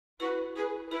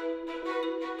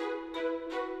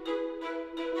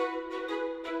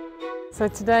So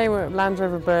today we're at Land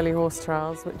Rover Burghley Horse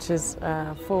Trials, which is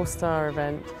a 4-star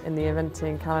event in the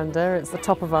eventing calendar. It's the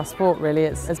top of our sport really.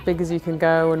 It's as big as you can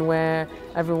go and where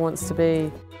everyone wants to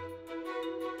be.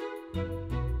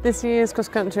 This year's cross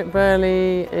country at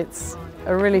Burghley, it's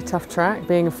a really tough track.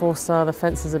 Being a 4-star, the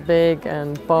fences are big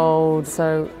and bold,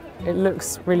 so it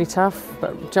looks really tough,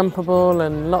 but jumpable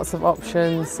and lots of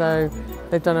options, so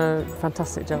they've done a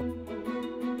fantastic job.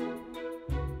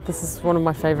 This is one of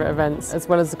my favourite events. As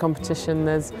well as the competition,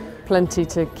 there's plenty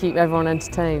to keep everyone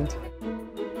entertained.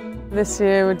 This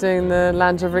year we're doing the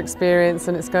Land Rover experience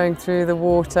and it's going through the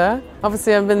water.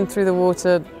 Obviously I've been through the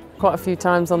water quite a few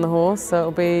times on the horse, so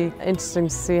it'll be interesting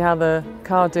to see how the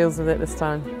car deals with it this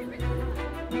time.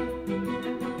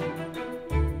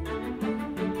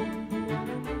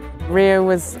 Rio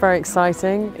was very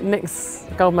exciting. Nick's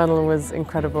gold medal was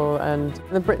incredible and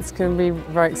the Brits can be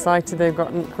very excited. They've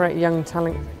got great young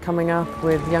talent coming up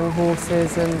with young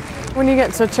horses, and when you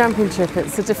get to a championship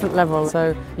it's a different level,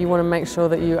 so you want to make sure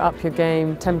that you up your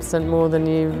game 10% more than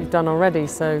you've done already,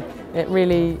 so it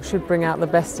really should bring out the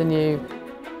best in you.